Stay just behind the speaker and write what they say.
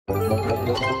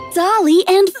Dolly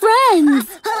and Friends!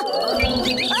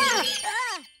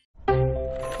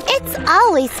 It's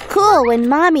always cool when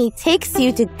Mommy takes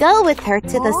you to go with her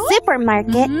to the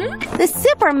supermarket. The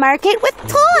supermarket with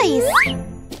toys!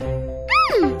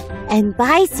 And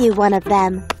buys you one of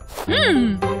them.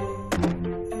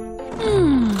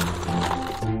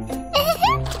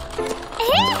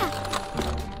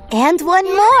 And one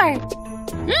more.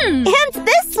 And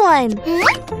this one.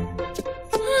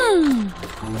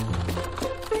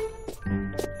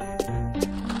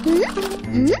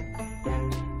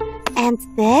 And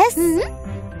this?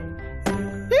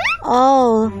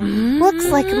 Oh, looks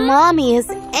like Mommy is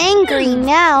angry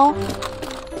now.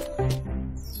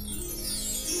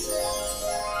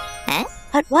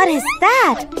 But what is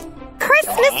that?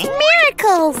 Christmas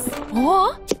miracles!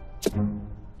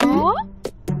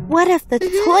 What if the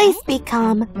toys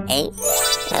become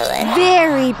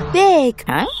very big?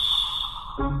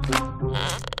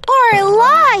 Or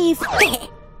alive?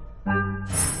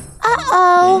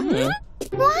 Uh-oh.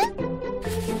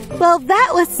 Well, that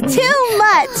was too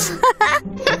much.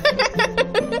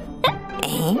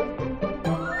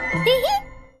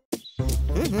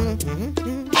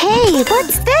 Hey,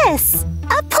 what's this?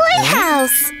 A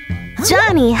playhouse!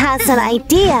 Johnny has an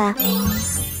idea.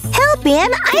 He'll be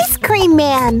an ice cream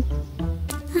man.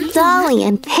 Dolly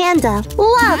and Panda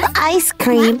love ice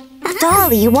cream.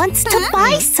 Dolly wants to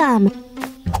buy some.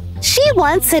 She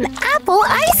wants an apple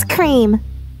ice cream.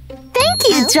 Thank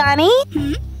you, Johnny.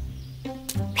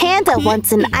 Panda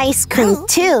wants an ice cream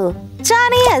too.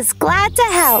 Johnny is glad to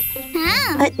help.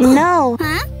 But no,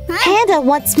 Panda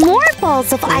wants more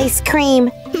bowls of ice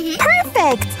cream.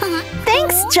 Perfect!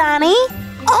 Thanks, Johnny.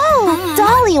 Oh,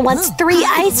 Dolly wants 3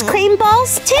 ice cream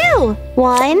balls too.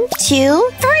 1, 2,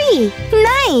 3.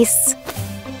 Nice!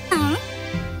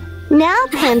 Now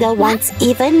Panda wants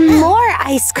even more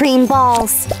ice cream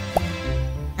balls.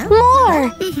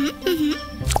 More!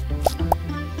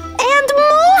 And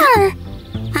more!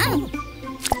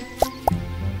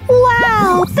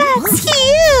 Wow, that's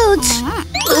huge!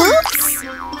 Oops!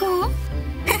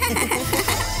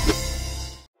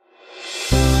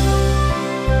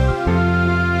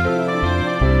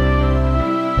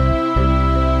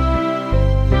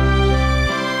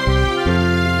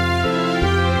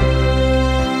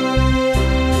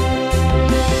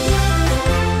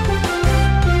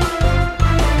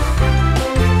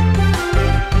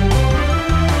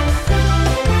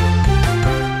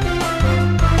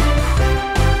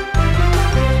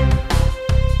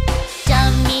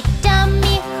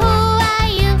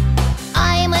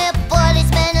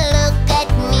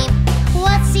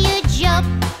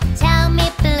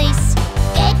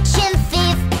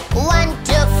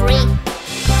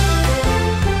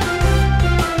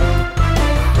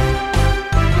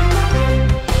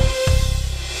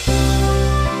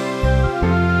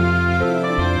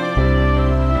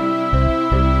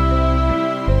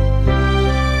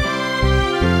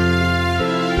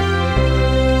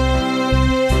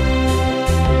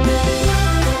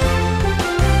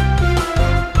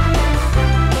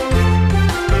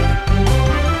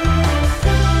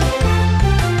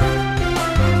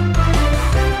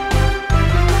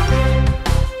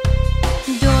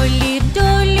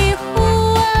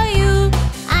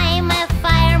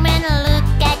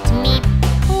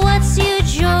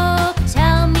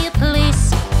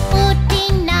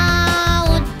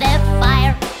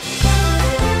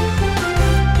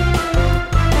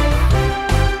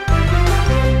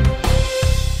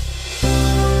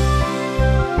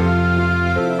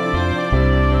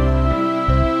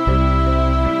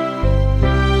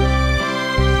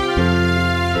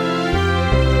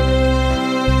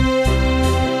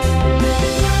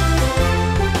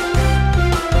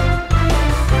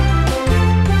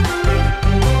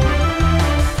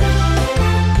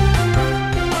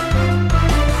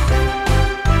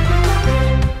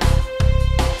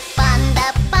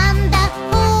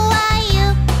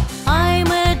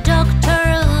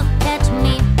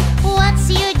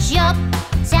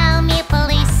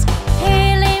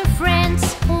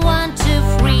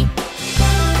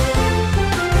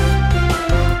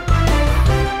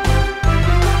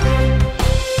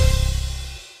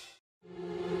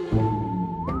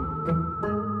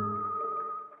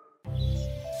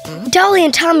 Dolly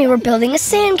and Tommy were building a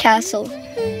sandcastle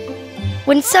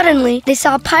when suddenly they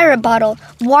saw a pirate bottle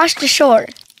washed ashore.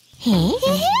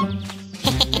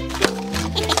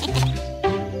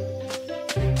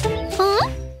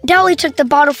 Dolly took the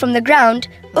bottle from the ground,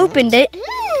 opened it,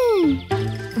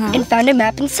 and found a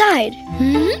map inside.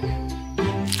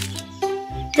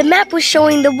 The map was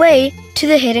showing the way to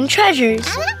the hidden treasures.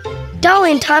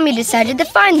 Dolly and Tommy decided to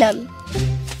find them.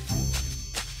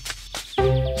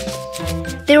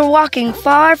 They were walking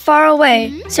far, far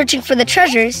away, searching for the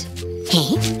treasures.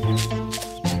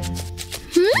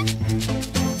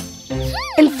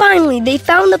 And finally, they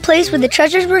found the place where the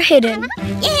treasures were hidden.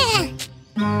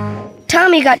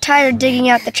 Tommy got tired of digging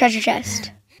out the treasure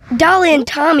chest. Dolly and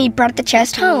Tommy brought the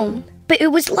chest home, but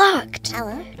it was locked.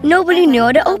 Nobody knew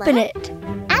how to open it.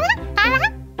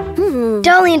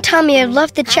 Dolly and Tommy had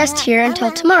left the chest here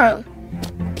until tomorrow.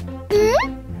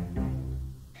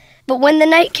 But when the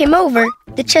night came over,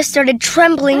 the chest started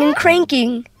trembling and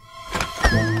cranking.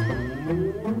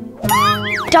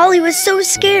 Dolly was so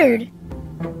scared.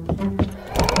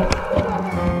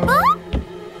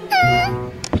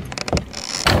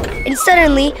 And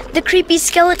suddenly, the creepy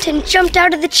skeleton jumped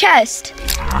out of the chest.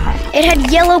 It had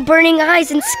yellow burning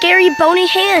eyes and scary bony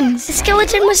hands. The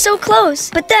skeleton was so close.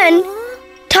 But then,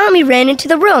 Tommy ran into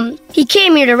the room. He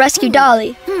came here to rescue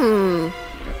Dolly.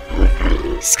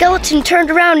 Skeleton turned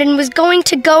around and was going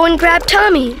to go and grab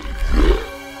Tommy.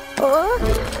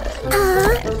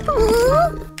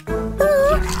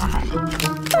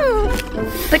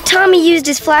 But Tommy used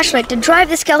his flashlight to drive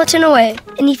the skeleton away,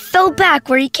 and he fell back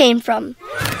where he came from.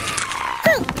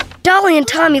 Dolly and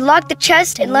Tommy locked the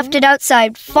chest and left it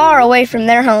outside, far away from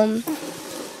their home.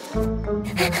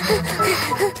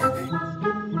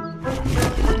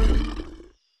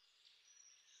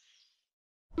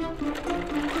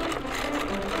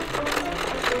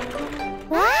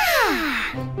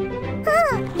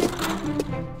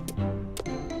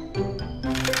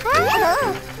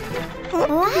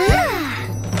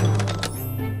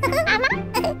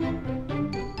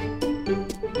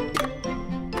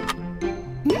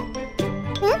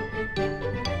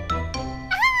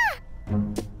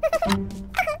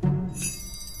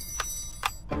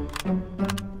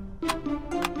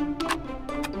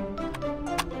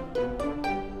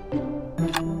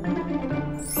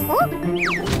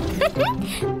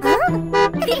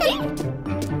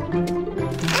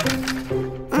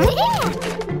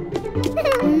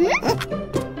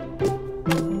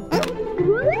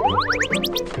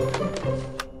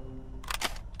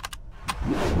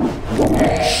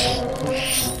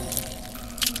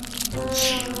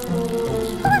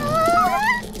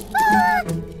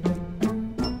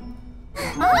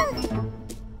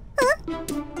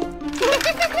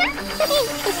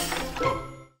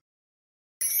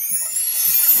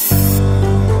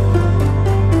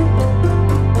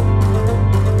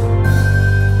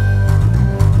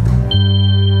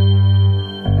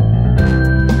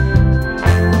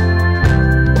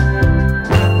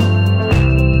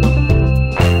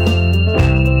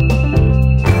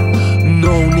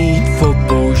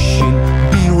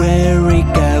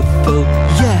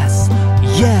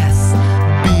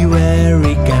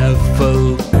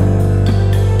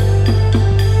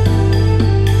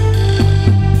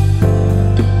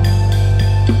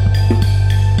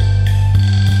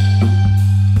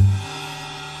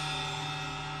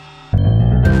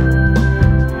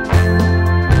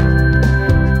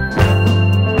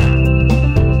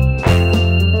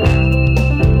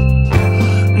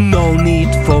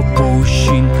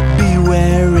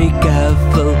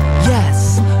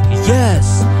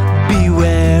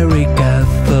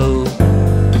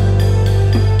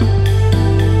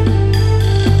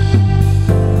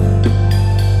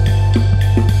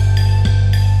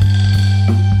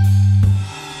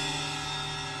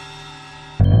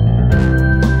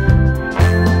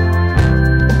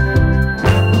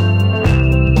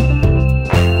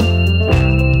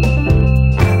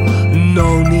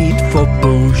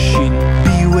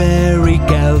 Be very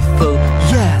careful.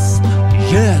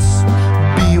 Yes,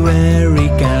 be very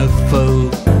careful.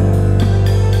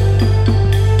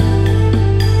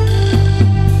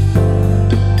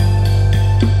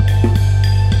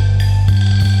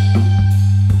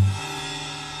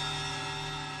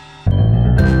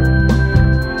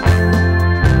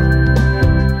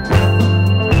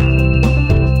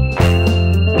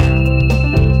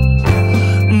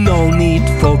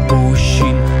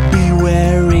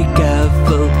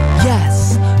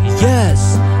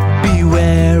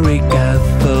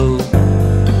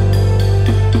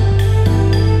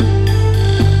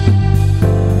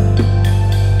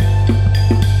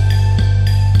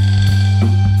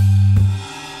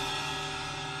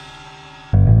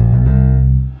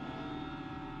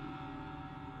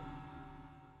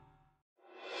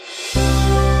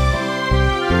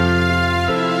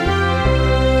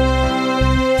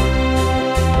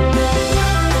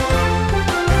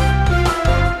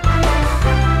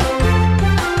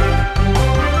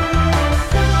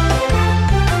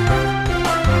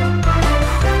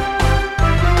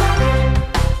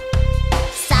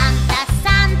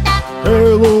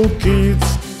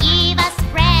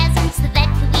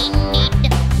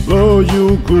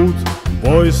 you good,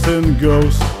 boys and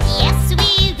girls? Yes,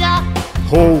 we go.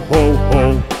 Ho, ho,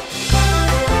 ho.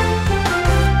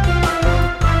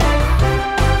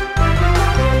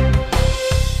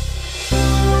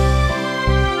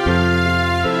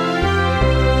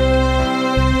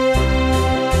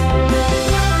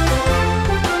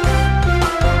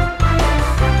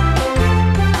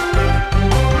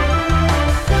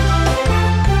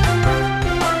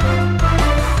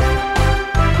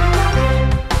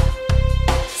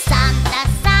 Santa,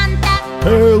 Santa,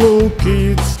 Hello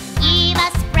kids, give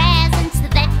us presents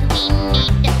that we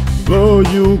need. were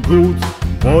you good,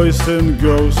 boys and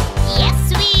girls? Yes,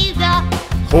 we go.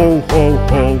 Ho, ho,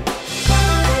 ho.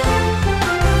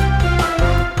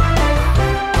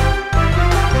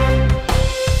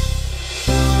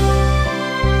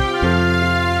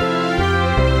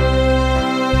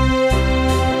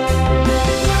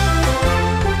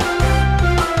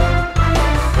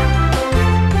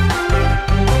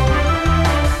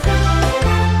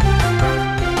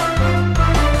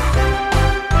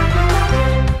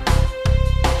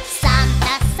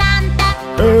 Santa, Santa,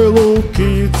 Hello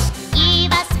kids,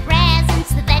 give us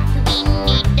presents that we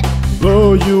need.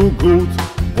 were you good,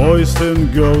 boys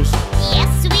and girls?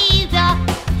 Yes, we go.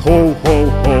 Ho, ho,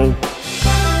 ho.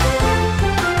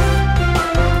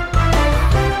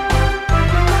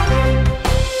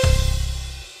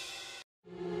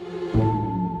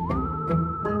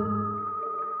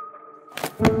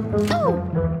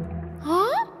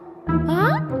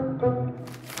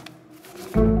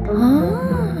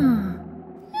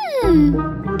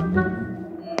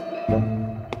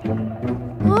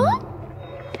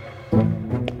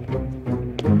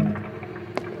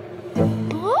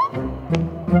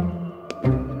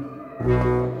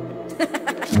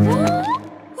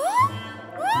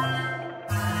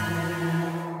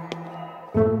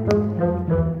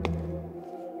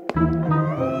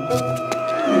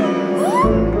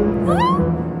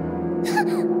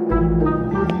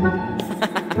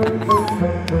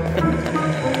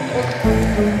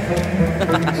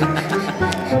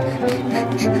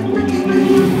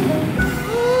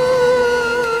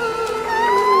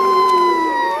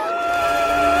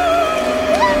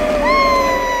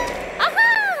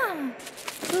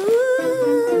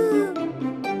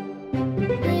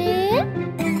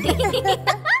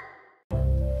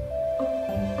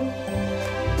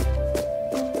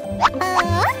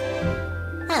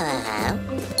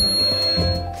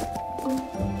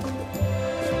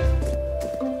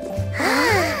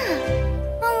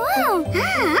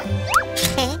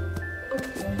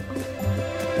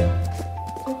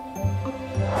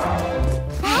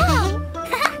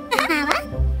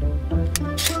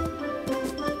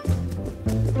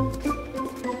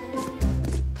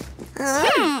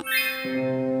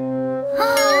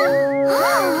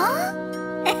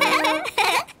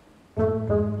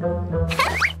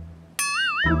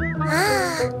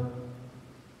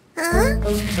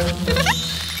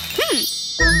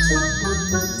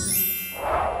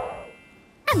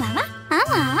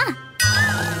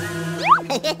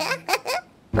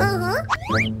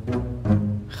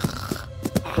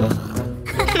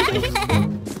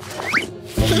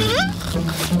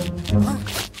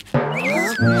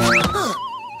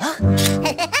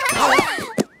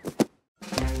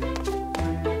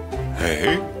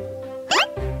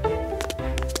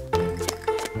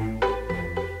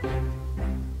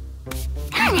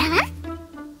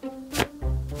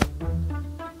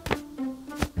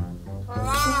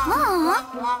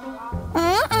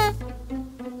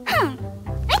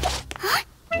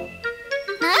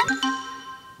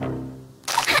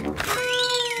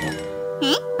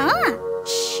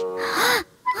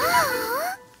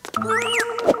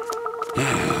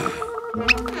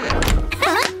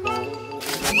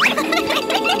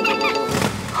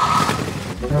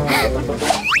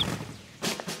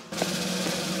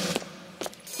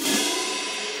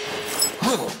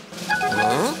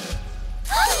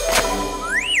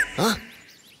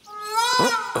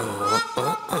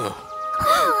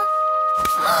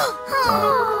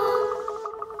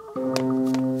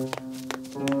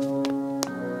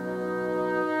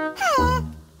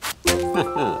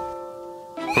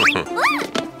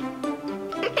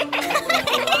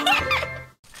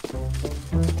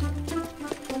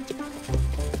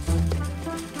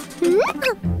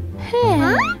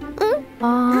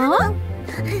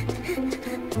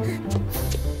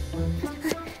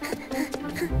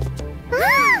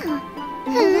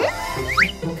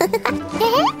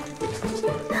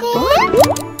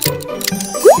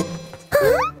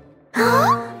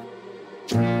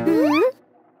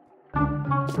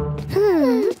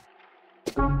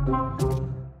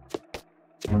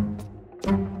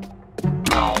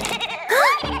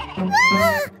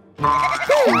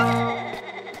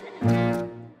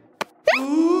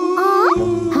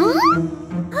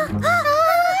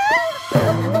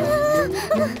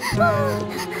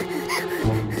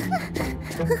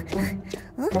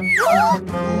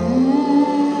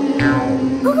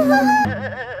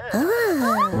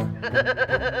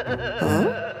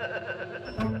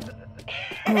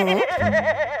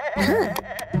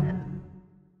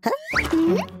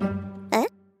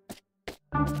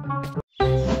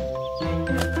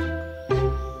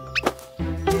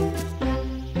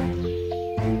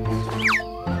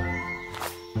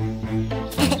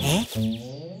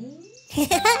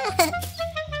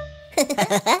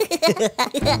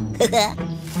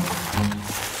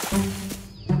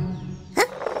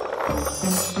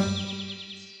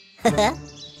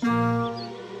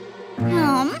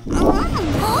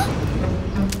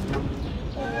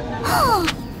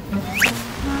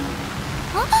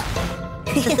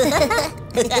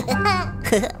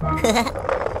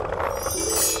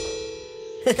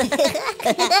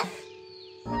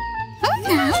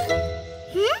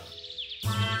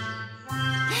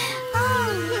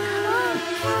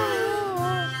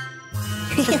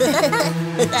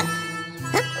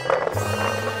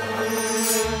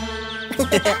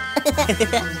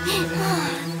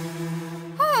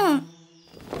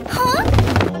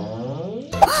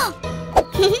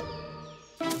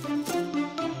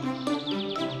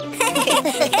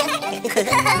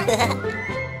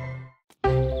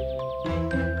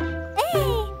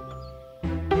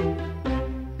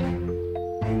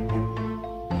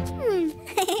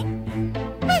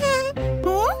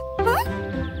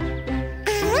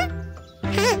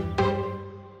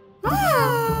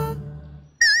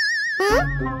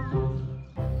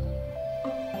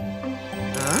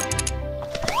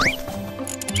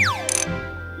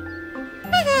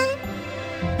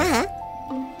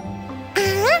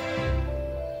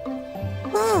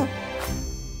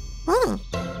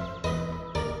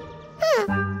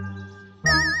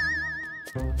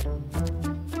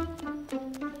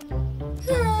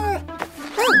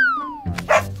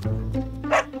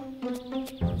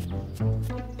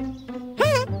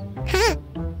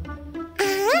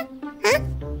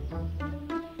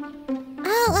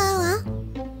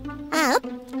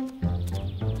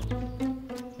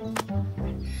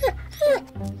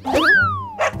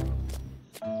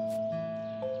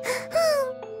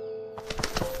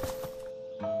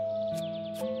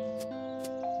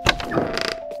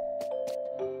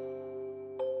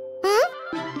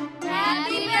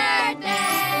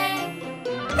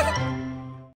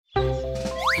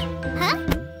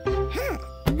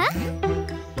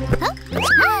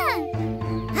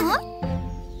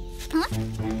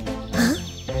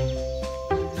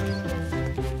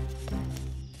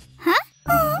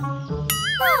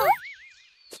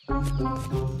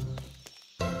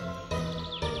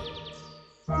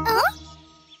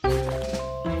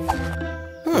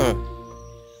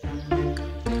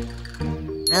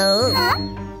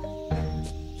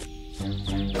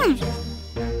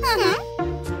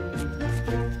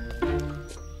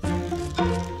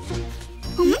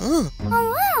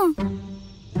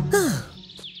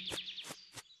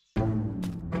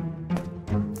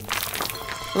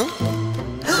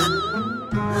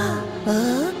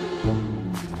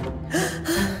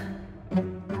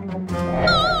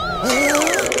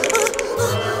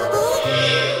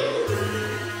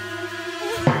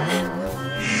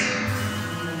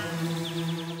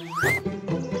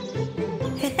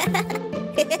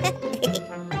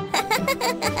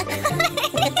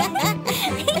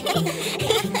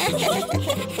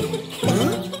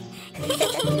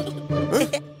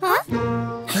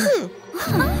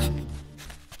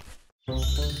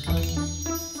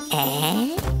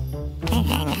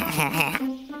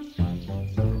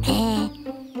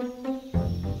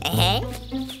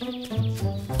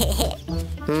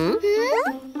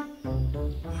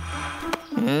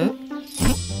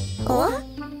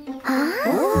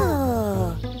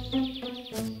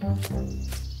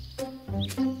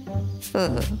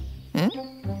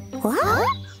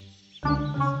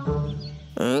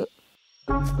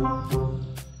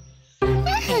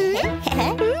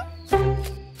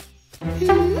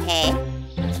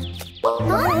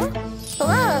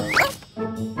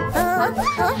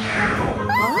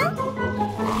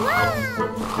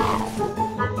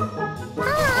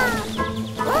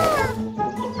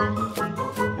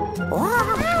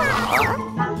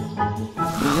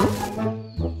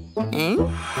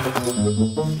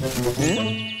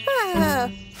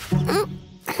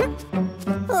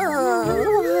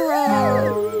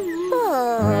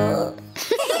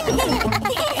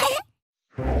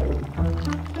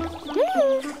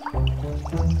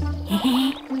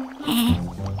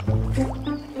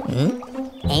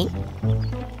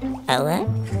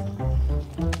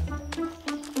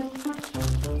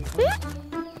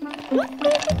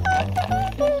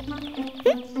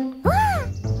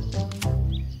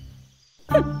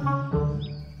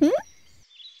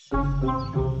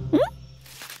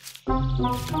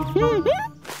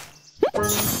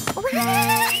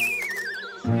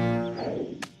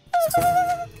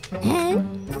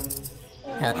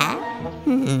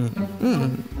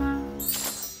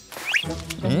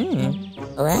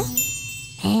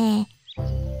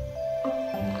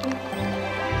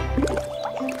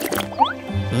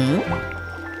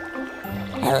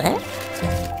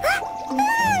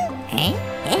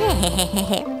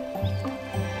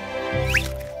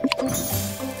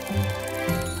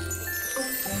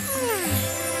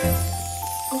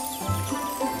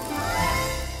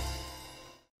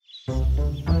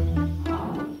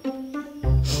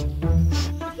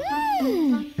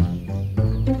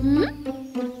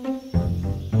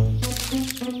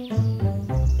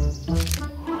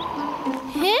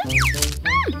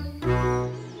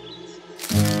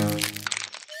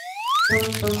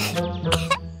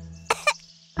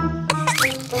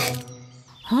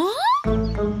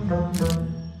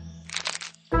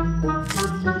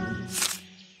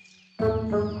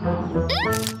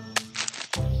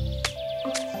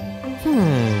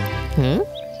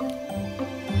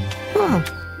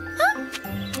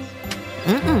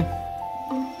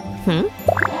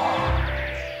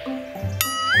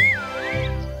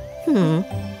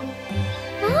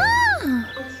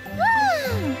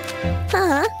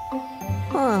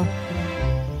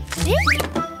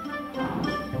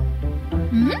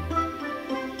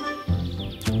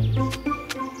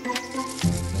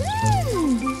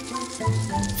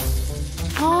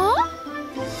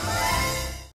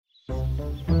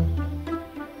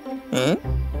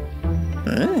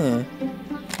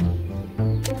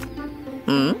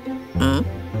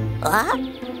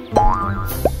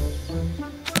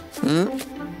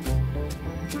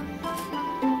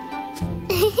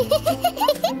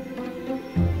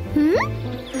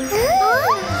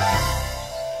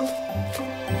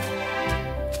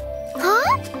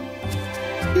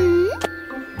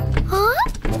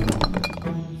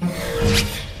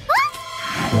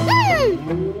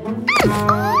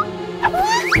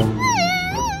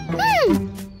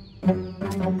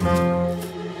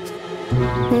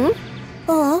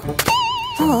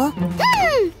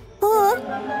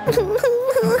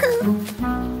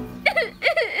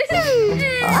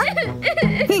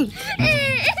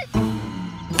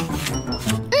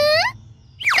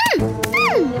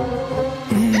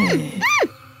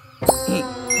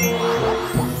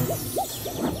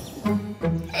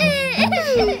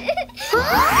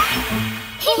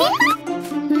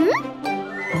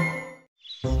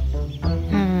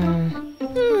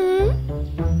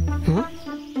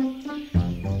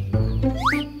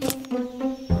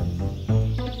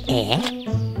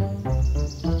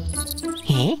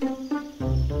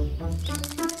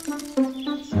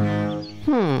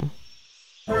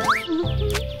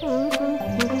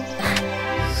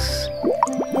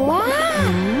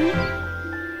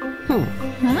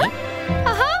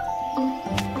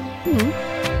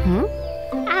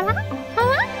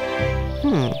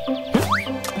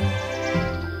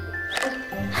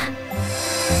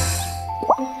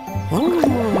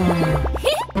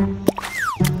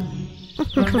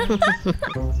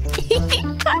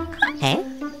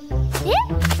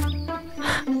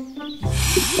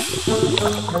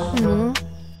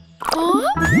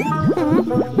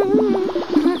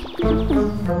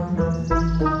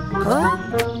 Huh?